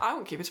everyone. Yeah. I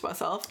wouldn't keep it to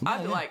myself.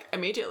 I'd be like,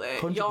 immediately,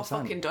 100%. you're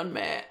fucking done,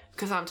 mate,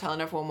 because I'm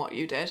telling everyone what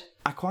you did.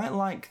 I quite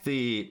like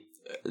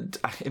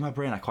in my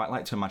brain, I quite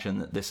like to imagine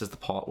that this is the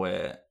part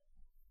where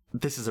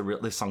this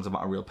song's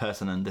about a real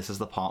person, and this is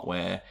the part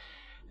where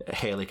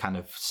Hayley kind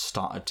of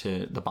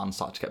the band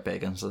started to get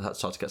big and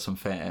started to get some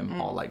fame,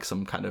 or like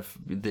some kind of,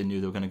 they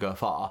knew they were going to go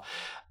far.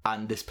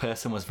 And this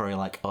person was very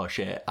like, oh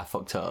shit, I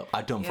fucked up.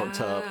 I done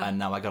fucked up, and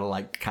now I gotta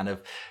like kind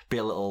of be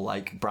a little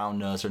like brown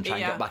noser and try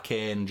and get back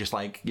in, just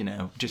like, you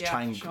know, just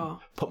try and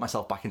put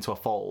myself back into a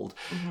fold.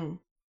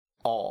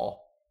 Or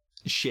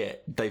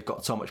shit, they've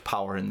got so much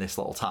power in this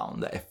little town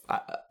that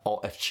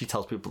if she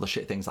tells people the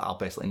shit things, that I'll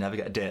basically never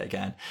get a date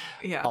again.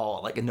 Yeah.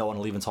 Or like no one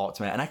will even talk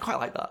to me, and I quite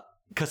like that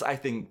because I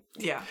think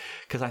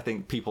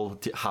people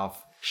have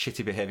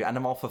shitty behavior, and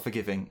I'm all for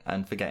forgiving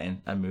and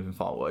forgetting and moving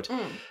forward.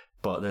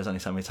 But there's only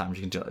so many times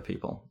you can do it to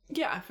people.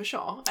 Yeah, for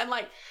sure. And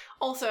like,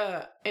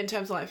 also in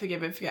terms of like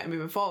forgiving, forgetting,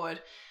 moving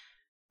forward,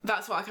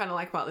 that's what I kind of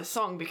like about this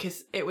song,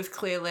 because it was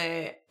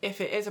clearly,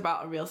 if it is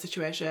about a real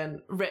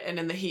situation, written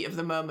in the heat of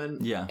the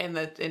moment. Yeah.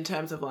 In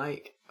terms of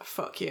like,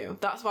 fuck you.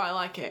 That's why I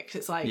like it, because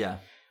it's like,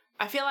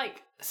 I feel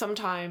like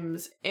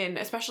sometimes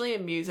especially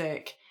in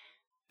music,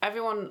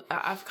 everyone,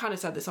 I've kind of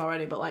said this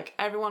already, but like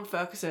everyone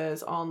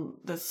focuses on,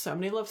 there's so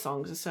many love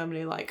songs, there's so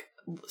many like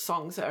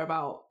songs that are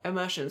about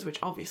emotions, which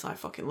obviously I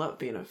fucking love,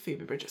 being a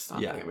Phoebe Bridgers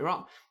stan, don't get me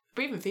wrong.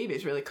 But even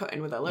Phoebe's really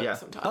cutting with her lyrics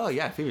sometimes. Oh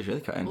yeah, Phoebe's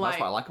really cutting. Like,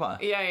 that's what I like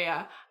about her.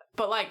 Yeah.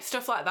 But like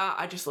stuff like that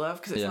I just love,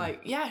 because it's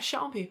like, shit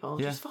on people.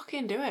 Just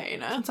fucking do it, you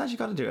know? Sometimes you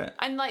gotta do it.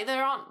 And like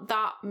there aren't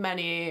that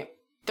many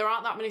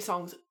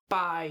songs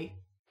by,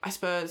 I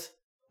suppose,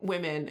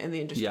 women in the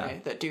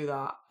industry that do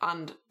that.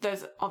 And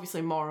there's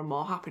obviously more and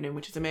more happening,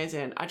 which is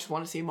amazing. I just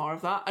want to see more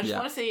of that. I just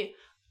want to see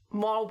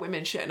more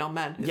women shitting on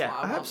men. What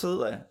I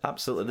want.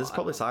 Absolutely. There's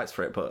probably sites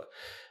for it, but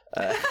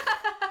oh,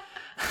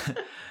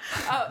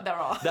 there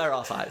are. There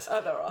are sites.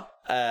 Oh, there are.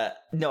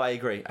 No, I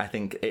agree. I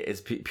think it is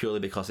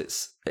purely because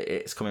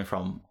it's coming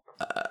from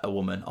a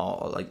woman,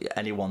 or like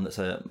anyone that's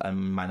a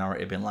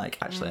minority being like,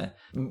 actually,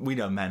 we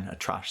know men are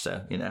trash,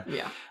 so, you know.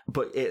 Yeah.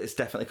 But it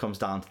definitely comes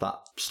down to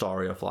that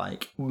story of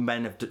like,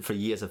 men have for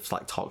years have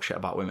like talked shit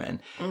about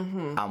women,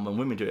 and when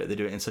women do it, they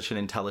do it in such an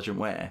intelligent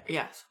way.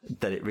 Yes.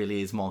 That it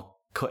really is more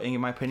cutting,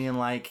 in my opinion.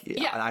 Like,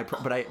 and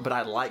but I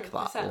like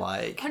 100%. That.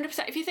 Like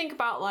 100%. If you think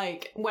about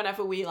like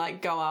whenever we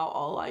like go out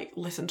or like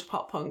listen to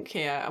pop punk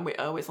here, and we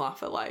always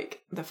laugh at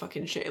like the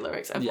fucking shitty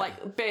lyrics of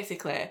like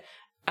basically.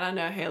 And I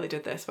know Hayley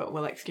did this, but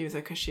we'll excuse her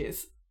because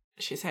she's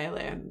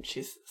Hayley and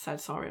she's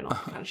said sorry and all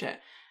that kind of shit.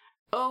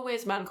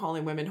 Always men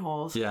calling women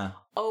whores. Yeah.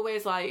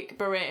 Always like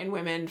berating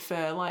women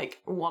for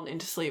like wanting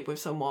to sleep with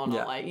someone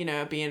or like, you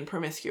know, being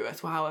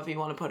promiscuous, or however you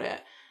want to put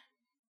it.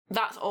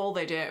 That's all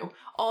they do.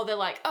 Or they're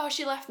like, oh,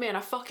 she left me and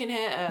I fucking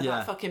hate her.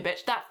 That fucking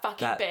bitch. That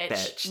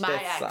bitch.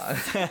 My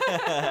ex.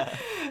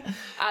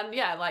 And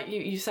yeah, like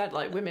you said,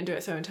 like women do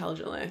it so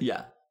intelligently.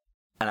 Yeah.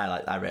 And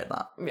I rate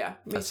that. Yeah.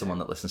 As someone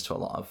that listens to a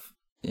lot of,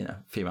 you know,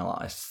 female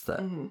artists that,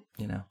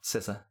 you know,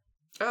 SZA.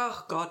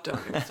 Oh, God,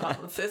 don't get me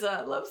started on SZA.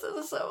 I love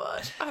SZA so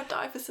much. I would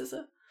die for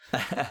SZA.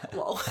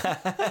 Lol.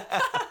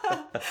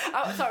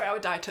 Sorry, I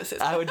would die to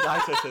SZA. I would die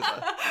to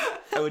SZA.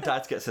 I would die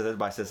to get SZA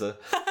by SZA.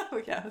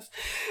 Oh, yes.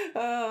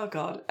 Oh,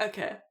 God.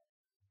 Okay.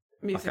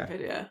 Music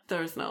video.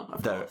 There is no,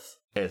 of course.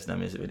 There is no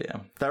music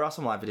video. There are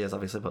some live videos,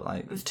 obviously, but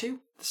like... There's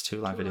two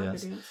live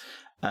videos.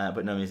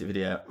 But no music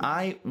video.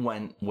 I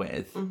went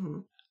with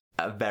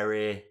a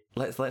very...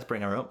 Let's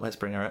bring her up.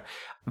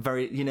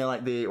 Very, you know,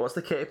 like what's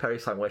the Katy Perry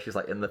song where she's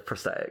like in the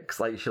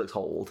prosthetics? Like she looks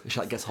old. She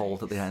like gets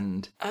old at the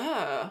end.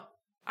 Oh,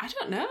 I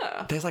don't know.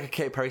 There's like a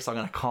Katy Perry song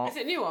and I can't... Is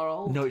it new or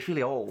old? No, it's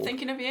really old.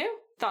 Thinking of You?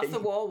 That's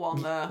the War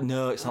one though.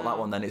 No, it's not that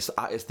one then. It's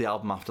the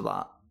album after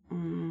that.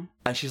 And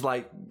she's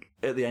like,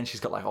 at the end, she's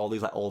got like all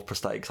these like old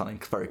prosthetics on in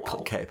very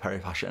Katy Perry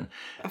fashion.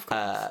 Of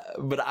course.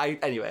 But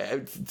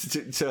anyway,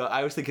 so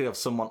I was thinking of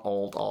someone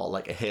old, or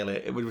like a Hayley.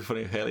 It would be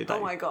funny if Hayley, like,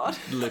 oh my God,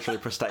 literally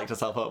prosthetic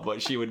herself up,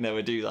 but she would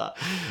never do that.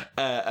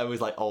 I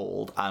was like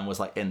old and was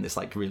like in this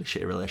like really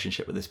shitty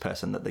relationship with this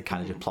person that they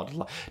kind of just plodded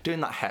along, doing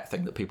that het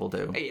thing that people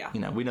do. Yeah.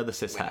 You know, we know the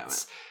cis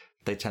hets.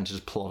 They tend to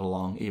just plod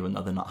along even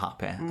though they're not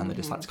happy, and they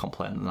just like to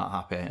complain they're not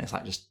happy, and it's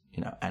like, just,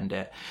 you know, end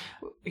it.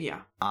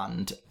 Yeah.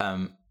 And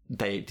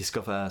they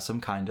discover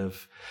some kind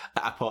of...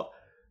 I put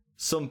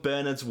some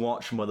Bernard's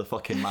Watch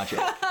motherfucking magic.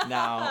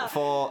 Now,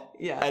 for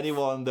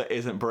anyone that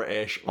isn't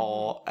British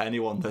or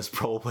anyone that's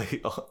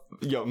probably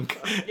young,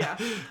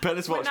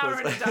 Bernard's Watch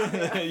was...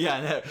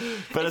 no.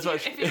 Bernard's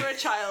Watch... If you were a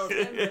child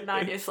in the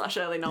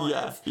 90s/early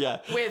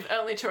 90s with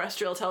only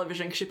terrestrial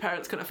television because your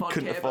parents couldn't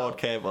afford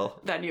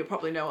cable, then you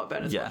probably know what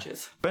Bernard's Watch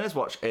is. Bernard's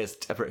Watch is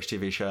a British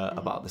TV show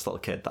about this little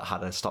kid that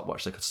had a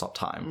stopwatch that could stop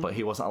time, but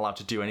he wasn't allowed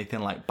to do anything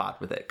like bad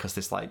with it because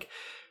this like...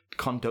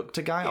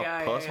 conductor guy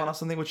or postman or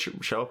something would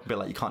show up and be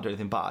like, you can't do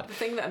anything bad. The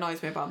thing that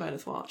annoys me about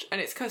Bernard's Watch,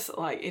 and it's because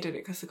like he did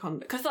it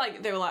because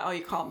like they were like, oh,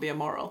 you can't be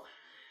immoral.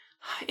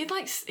 He'd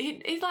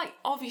like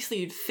obviously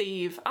you'd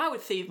thieve. I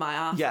would thieve my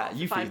ass. Yeah, off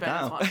you if I thieve burn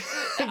now.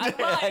 as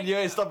much. And you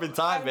ain't stopping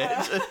time,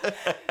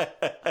 bitch.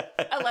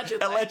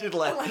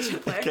 Allegedly.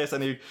 In case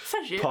any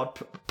Says you.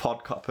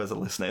 pod coppers are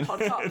listening.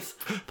 Pod cops.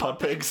 Pod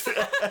pigs.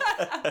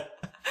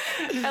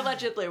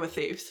 Allegedly we're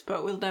thieves,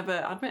 but we'll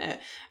never admit it.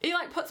 He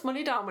like puts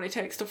money down when he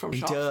takes stuff from He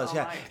shops. does, so,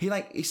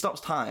 yeah. He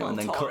stops time and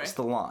then Tory. cuts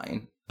the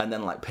line and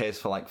then like pays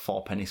for like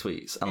 4-penny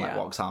sweets and like Yeah.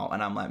 walks out,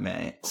 and I'm like,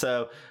 mate.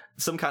 So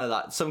some kind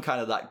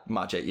of that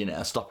magic, you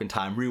know, stopping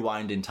time,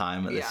 rewinding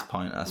time at this Yeah.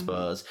 point, I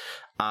suppose.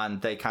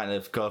 And they kind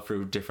of go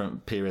through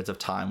different periods of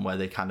time where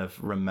they kind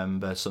of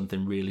remember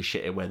something really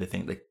shitty where they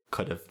think they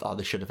could have or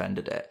they should have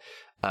ended it.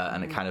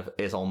 And it kind of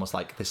is almost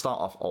like they start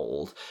off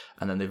old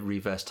and then they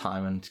reverse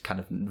time and kind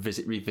of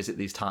revisit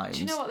these times.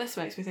 Do you know what this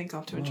makes me think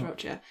of, to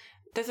interrupt you?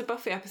 There's a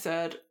Buffy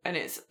episode, and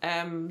it's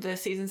the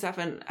season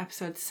 7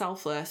 episode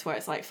Selfless, where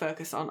it's like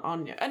focused on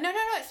Anya. No,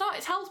 it's not.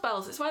 It's Hell's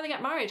Bells. It's where they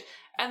get married,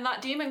 and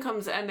that demon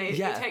comes and they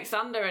take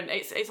Xander, and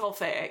it's all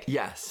fake.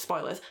 Yes.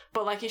 Spoilers,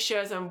 but like he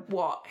shows them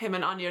what him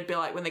and Anya would be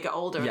like when they get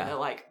older, and they're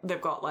like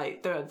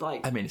they're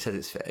like. I mean, it says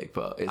it's fake,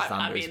 but it's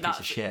Xander is a piece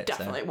of shit.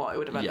 Definitely so. what it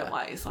would have ended up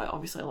like. It's like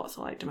obviously lots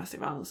of like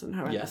domestic violence and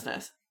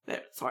horrendousness.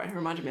 Sorry, it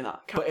reminded me of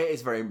that. But it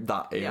is very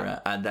that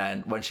era. And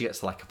then when she gets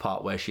to like a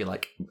part where she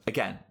like,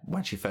 again,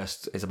 when she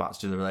first is about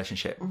to do the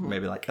relationship,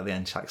 maybe like at the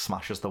end she like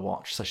smashes the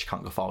watch so she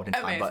can't go forward in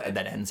time, but and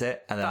then ends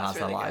it and then has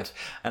really their lives.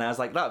 And I was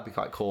like, that would be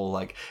quite cool.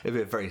 Like it'd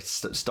be a very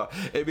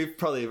it'd be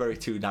probably a very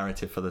too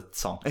narrative for the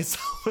song. It's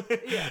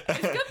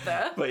good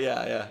though. But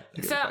yeah.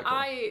 So cool.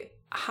 I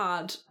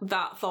had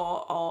that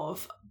thought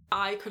of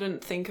I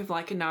couldn't think of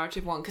like a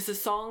narrative one because the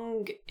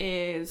song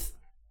is,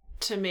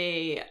 to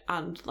me,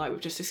 and like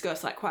we've just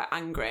discussed, like quite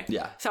angry.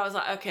 Yeah. So I was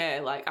like, okay,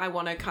 like I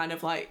want to kind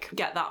of like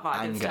get that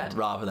vibe instead,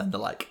 rather than the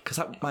like, because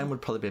mine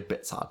would probably be a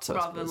bit sad. So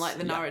rather than like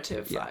the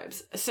narrative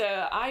vibes. So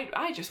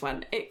I just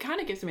went. It kind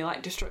of gives me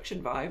like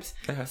Destruction vibes.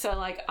 Okay. So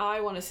like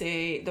I want to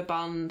see the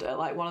band at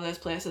like one of those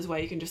places where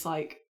you can just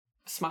like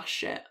smash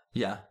shit.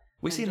 Yeah,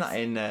 we've seen that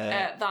in.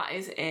 That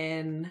is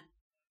in.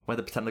 Where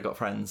they pretend they got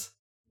friends.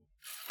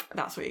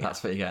 That's what you get.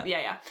 That's what you get.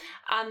 Yeah.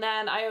 And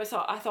then I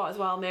thought as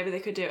well, maybe they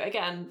could do,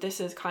 again, this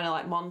is kind of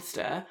like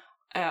Monster,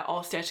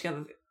 or Stay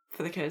Together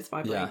for the Kids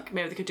by Blink. Yeah.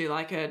 Maybe they could do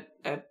like a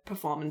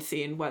performance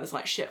scene where there's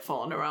like shit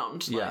falling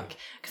around. Like,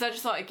 because I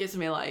just thought it gives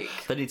me like...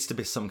 There needs to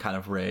be some kind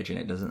of rage in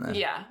it, doesn't there?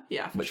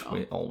 Yeah, for Which sure.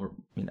 we all,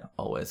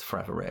 always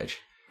forever rage.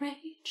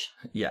 Rage.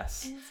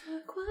 Yes.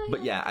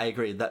 But yeah, I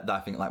agree that I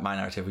think like my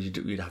narrative was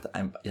you'd have to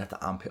amp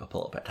it up a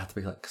little bit. It'd have to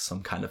be like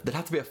some kind of, there'd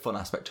have to be a fun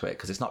aspect to it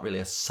because it's not really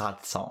a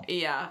sad song.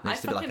 Yeah, it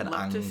needs to be like an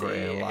angry, to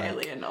see like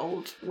alien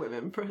old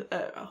women,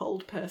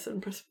 old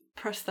person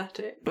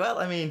prosthetic. Well,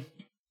 I mean,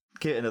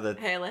 give it another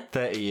Haley.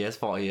 30 years,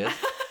 40 years.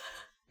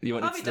 You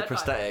want the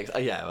prosthetics? Oh,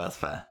 yeah, well, that's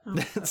fair.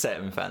 Say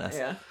it in fairness.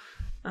 Yeah.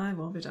 I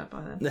will be dead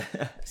by then.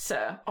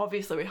 So,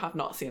 obviously we have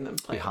not seen them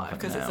play live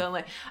because it's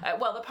only...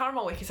 the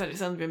Paramore Wiki said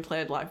it's only been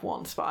played live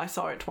once, but I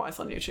saw it twice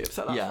on YouTube,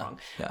 so that's wrong.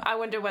 Yeah. I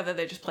wonder whether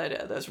they just played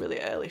it at those really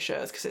early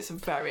shows because it's a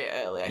very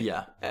early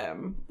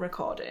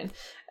recording.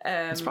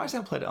 I'm surprised they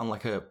haven't played it on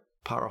like a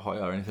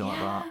Parahoy or anything like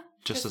that,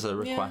 just as a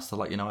request to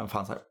when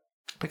fans like,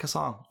 pick a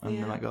song,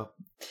 and they might go,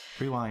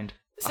 rewind.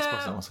 So, I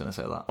suppose no one's going to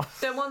say that.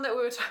 The one that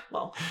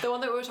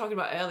we were talking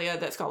about earlier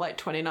that's got like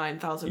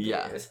 29,000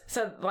 views.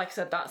 So, like I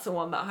said, that's the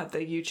one that had the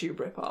YouTube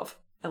rip-off,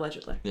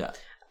 allegedly. Yeah.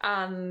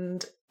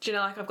 And do you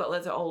know, like I've got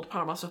loads of old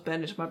Paramore stuff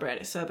burned into my brain.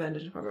 It's so burned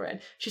into my brain.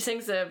 She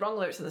sings the wrong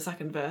lyrics in the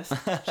second verse.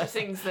 She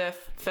sings the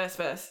first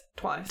verse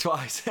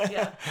twice.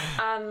 Yeah.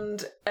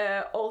 And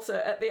also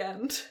at the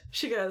end,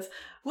 she goes,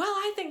 well,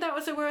 I think that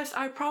was the worst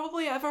I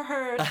probably ever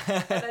heard.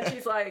 And then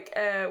she's like,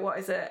 what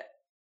is it?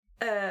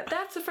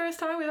 That's the first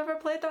time we've ever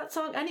played that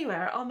song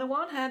anywhere. On the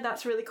one hand,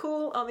 that's really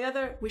cool. On the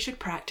other, we should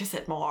practice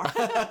it more.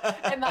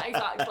 In that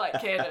exact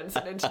like cadence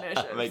and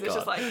intonation. Oh my God. It's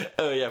just like,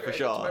 oh yeah, for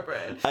sure.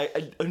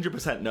 I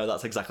 100% know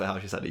that's exactly how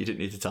she said it. You didn't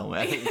need to tell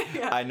me.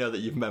 I know that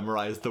you've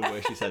memorised the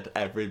way she said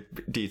every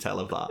detail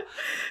of that.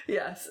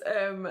 Yes.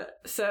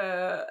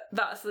 So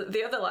that's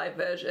the other live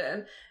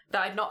version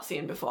that I'd not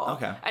seen before.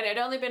 Okay. And it had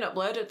only been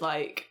uploaded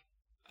like,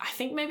 I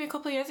think maybe a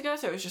couple of years ago,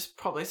 so it was just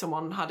probably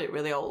someone had it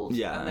really old.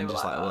 Yeah, and they were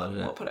just like,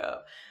 we'll put it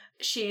up.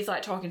 She's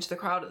like talking to the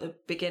crowd at the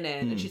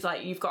beginning, and she's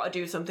like, you've got to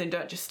do something,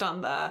 don't just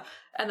stand there.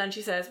 And then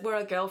she says, we're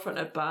a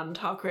girl-fronted band,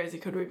 how crazy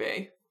could we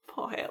be?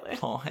 Poor Haley.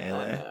 Poor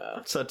Haley.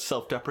 So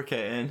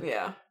self-deprecating.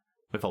 Yeah.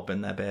 We've all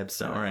been there, babes,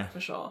 don't worry. For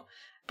sure.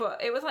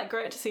 But it was like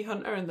great to see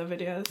Hunter in the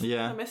videos.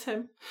 Yeah. I miss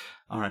him.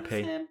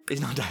 R.I.P.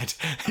 He's not dead.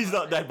 He's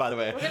not dead, by the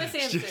way. We're going to see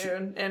him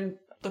soon in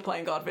the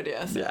Playing God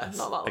videos. Yes,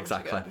 not that long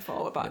exactly. ago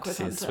before we're back with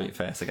see his sweet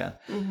face again.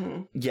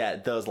 Mm-hmm. Yeah,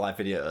 those live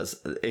videos.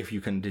 If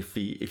you can if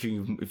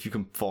you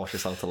can force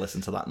yourself to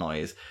listen to that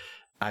noise,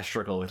 I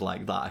struggle with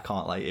like that. I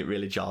can't like it.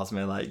 Really jars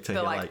me like to the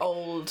hear like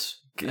old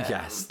like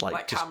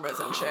just, cameras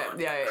and shit.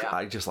 Yeah.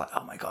 I just like,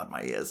 oh my God,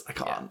 my ears. I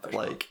can't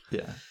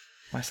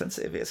my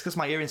sensitivity. It's because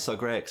my hearing's so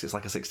great because it's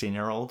like a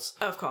 16-year-old's.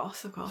 Of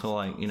course. So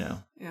like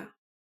yeah,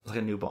 it's like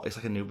a newborn. It's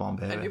like a newborn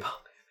baby.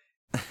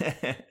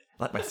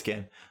 like my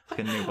skin, like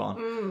a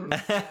newborn.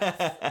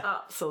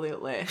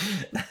 Absolutely.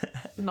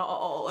 Not at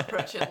all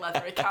approaching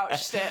leathery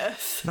couch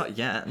status. Not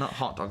yet, not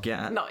hot dog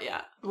yet. Not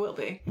yet. Will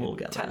be. We'll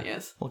get 10 there.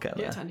 years. We'll get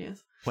there. Yeah, 10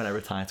 years. When I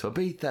retire to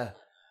Ibiza.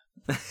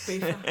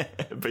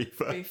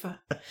 Beefer.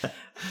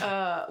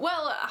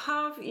 Well,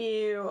 have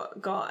you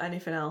got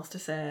anything else to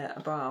say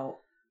about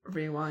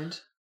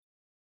Rewind?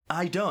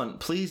 I don't.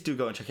 Please do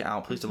go and check it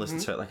out. Please do listen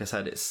to it. Like I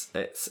said, it's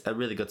a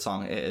really good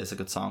song. It is a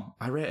good song.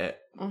 I rate it.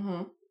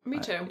 Me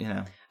too.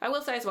 I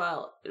will say as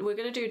well, we're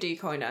going to do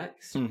Decoy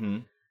next.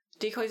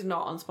 Decoy's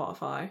not on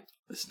Spotify.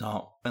 It's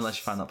not, unless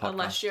you find that podcast.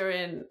 Unless you're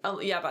in...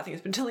 yeah, but I think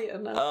it's been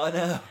deleted now. Oh,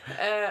 no.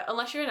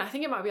 Unless you're in... I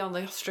think it might be on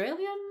the Australian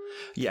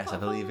Yes, Spotify. I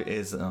believe it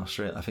is in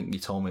Australia. I think you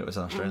told me it was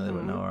in Australia,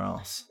 but nowhere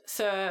else.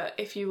 So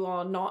if you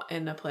are not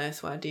in a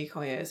place where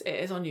Decoy is, it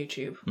is on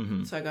YouTube.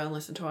 So go and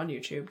listen to it on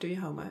YouTube, do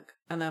your homework,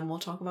 and then we'll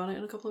talk about it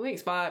in a couple of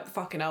weeks. But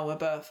fucking hell, we're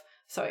both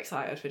so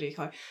excited for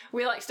Decoy.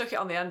 We stuck it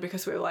on the end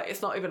because we were like,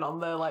 it's not even on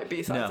the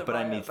B-sides No, of but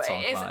I Riot, need to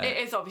talk about it.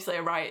 It is obviously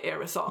a Riot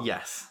era song.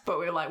 Yes. But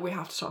we were like, we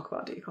have to talk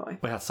about Decoy.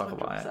 We have to talk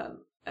about it.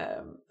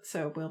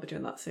 So we'll be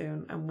doing that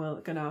soon, and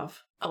we're gonna have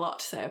a lot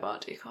to say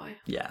about Decoy.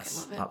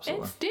 Yes,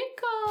 absolutely. It's Decoy.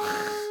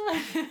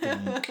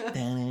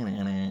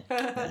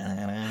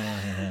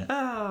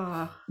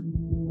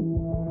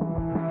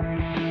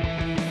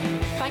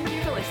 Thank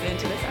you for listening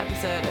to this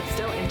episode of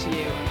Still Into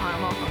You, a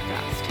Paramore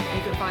podcast.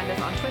 You can find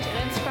us on Twitter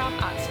and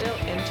Instagram at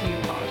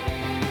StillIntoYouPod.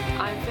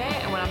 I'm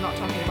Faye, and when I'm not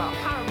talking about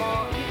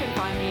Paramore, you can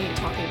find me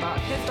talking about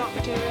his Dark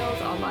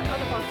Materials on my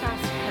other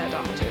podcast, Her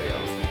Dark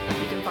Materials.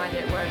 You can find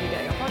it wherever you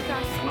get your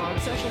podcasts, on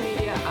social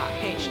media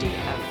at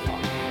HDMPod.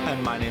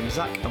 And my name's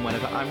Zach, and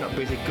whenever I'm not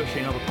busy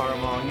gushing over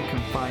Paramore, you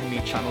can find me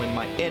channeling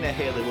my inner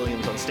Hayley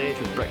Williams on stage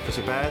with Breakfast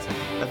with Bears,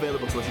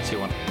 available to listen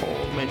to on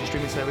all major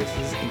streaming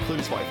services,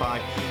 including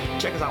Spotify.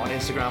 Check us out on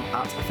Instagram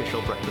at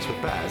Official Breakfast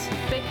with Bears.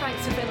 Big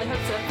thanks to Finley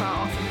Hudson for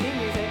our awesome theme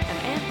music, and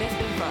ain't this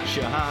been fun?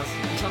 Sure has.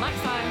 Until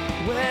next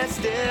time, We're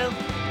still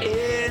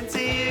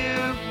into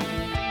you.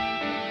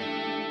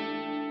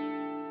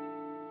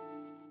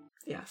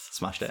 yes.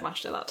 Smashed it.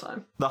 Smashed it that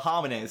time. The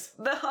harmonies.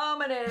 The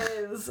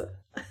harmonies!